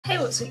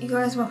Hey, what's up you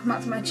guys, welcome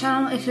back to my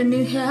channel. If you're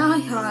new here,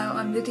 hi,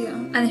 I'm Lydia.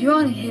 And if you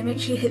are new here, make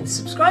sure you hit the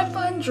subscribe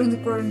button, join the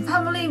growing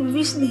family. We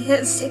recently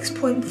hit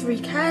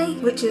 6.3k,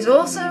 which is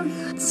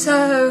awesome.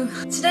 So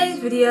today's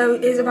video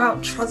is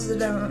about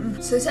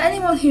Trazodone. So to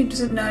anyone who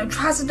doesn't know,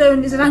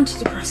 Trazodone is an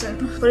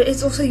antidepressant, but it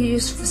is also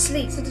used for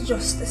sleep. So to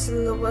adjust this a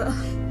little bit,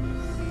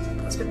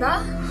 that's a bit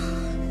better,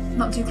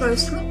 not too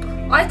close to it.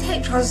 I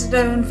take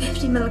Trazodone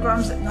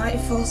 50mg at night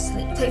for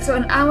sleep. It takes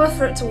about an hour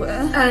for it to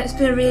work, and it's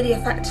been a really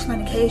effective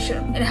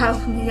medication in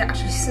helping me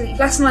actually sleep.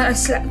 Last night I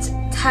slept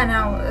 10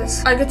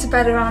 hours. I go to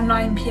bed around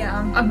 9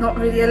 PM. I'm not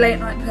really a late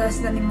night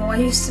person anymore. I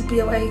used to be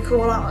awake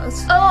all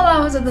hours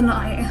of the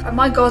night, and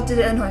my god did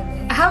it annoy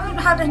me. I haven't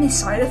had any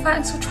side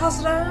effects with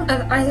Trazodone,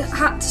 and I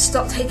had to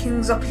stop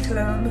taking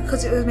Zopiclone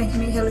because it was making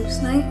me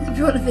hallucinate. If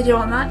you want a video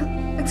on that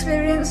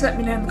experience, let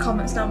me know in the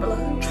comments down below.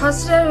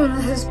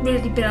 Trazodone has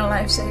really been a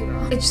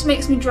lifesaver. It just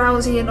makes me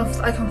drowsy enough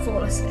that I can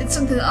fall asleep. It's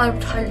something that I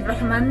would highly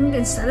recommend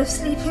instead of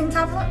sleeping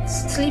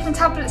tablets. Sleeping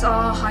tablets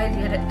are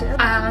highly addictive,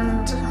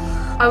 and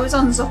I was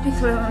on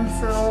Zopiclone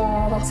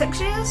for 6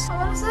 years, I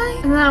want to say.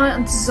 And then I went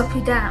on to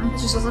Zopidem,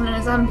 which is also known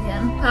as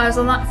Ambien, and I was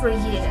on that for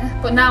a year.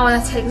 But now when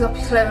I take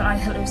Zopiclone, I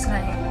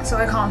hallucinate, so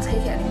I can't take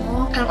it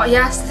anymore. And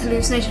yes, the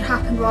hallucination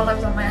happened while I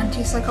was on my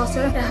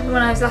antipsychotic. It happened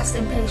when I was last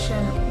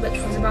inpatient,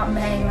 which was about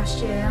May last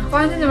year.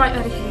 Finding the right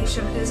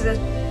medication is a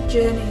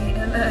journey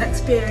and an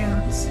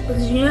experience,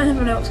 because you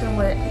never know what's going to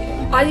work for you.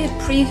 I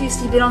had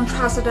previously been on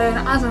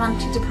Trazodone as an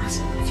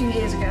antidepressant a few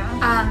years ago,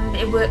 and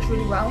it worked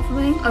really well for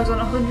me. I was on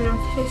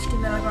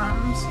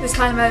 150mg. This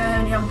time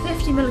I'm only on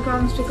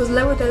 50mg because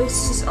lower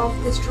doses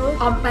of this drug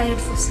aren't made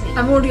for sleep.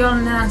 I'm already on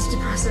an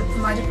antidepressant for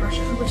my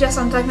depression, which, yes,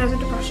 I'm diagnosed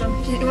with depression.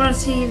 If you want to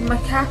see my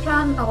care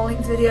plan, I'll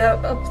link the video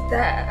up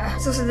there.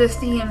 It's also the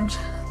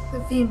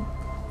theme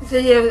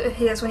video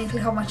appears when you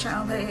click on my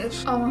channel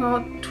page. Oh my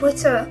god,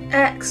 Twitter,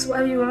 X,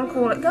 whatever you want to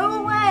call it,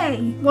 go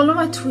away! One of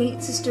my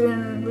tweets is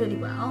doing really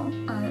well,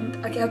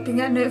 and I've been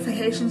getting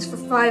notifications for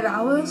 5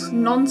 hours,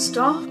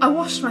 non-stop. I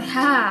washed my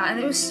hair and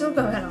it was still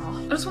going off.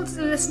 I just wanted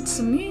to listen to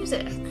some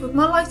music with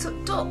my light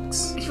up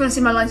ducks. If you want to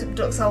see my light up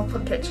ducks, I'll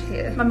put a picture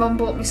here. My mum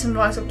bought me some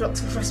light up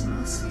ducks for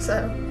Christmas,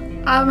 so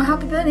I'm a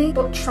happy bunny.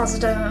 But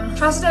Trazodone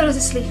as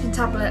a sleeping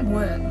tablet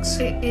works.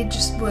 It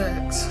just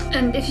works.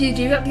 And if you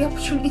do get the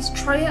opportunity to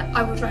try it,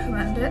 I would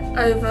recommend it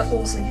over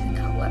all sleeping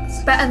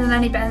tablets. Better than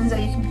any benzo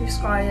you can be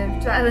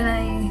prescribed, better than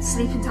any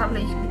sleeping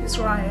tablet you can be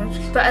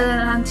prescribed, better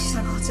than an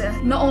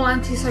antipsychotic. Not all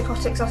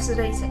antipsychotics are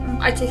sedating.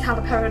 I take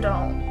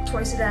haloperidol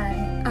twice a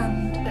day,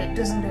 and it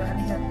doesn't do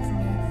anything for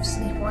me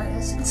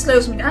sleep-wise. It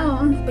slows me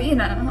down, but you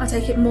know, I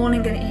take it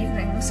morning and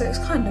evening, so it's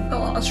kind of a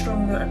lot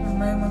stronger at the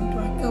moment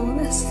where I go on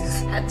this.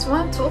 That's why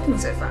I'm talking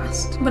so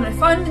fast. But no,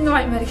 finding the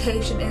right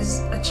medication is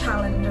a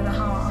challenge and a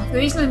half. The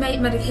reason I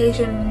make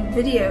medication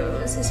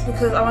videos is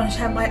because I want to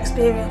share my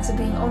experience of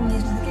being on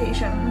these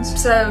medications,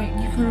 so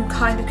you can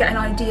kind of get an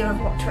idea of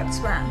what to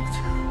expect.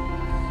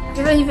 If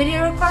you have any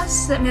video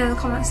requests, let me know in the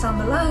comments down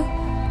below.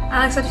 And like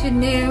I said, if you're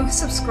new,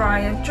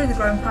 subscribe, join the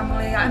growing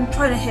family. I'm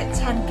trying to hit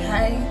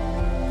 10k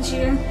this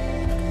year,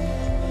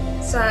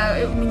 so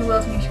it would mean the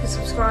world to me if you could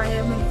subscribe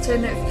and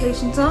turn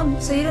notifications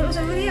on so you don't miss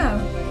a video.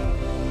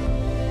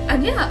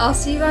 And yeah, I'll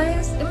see you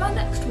guys in my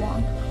next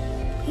one.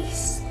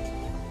 Peace.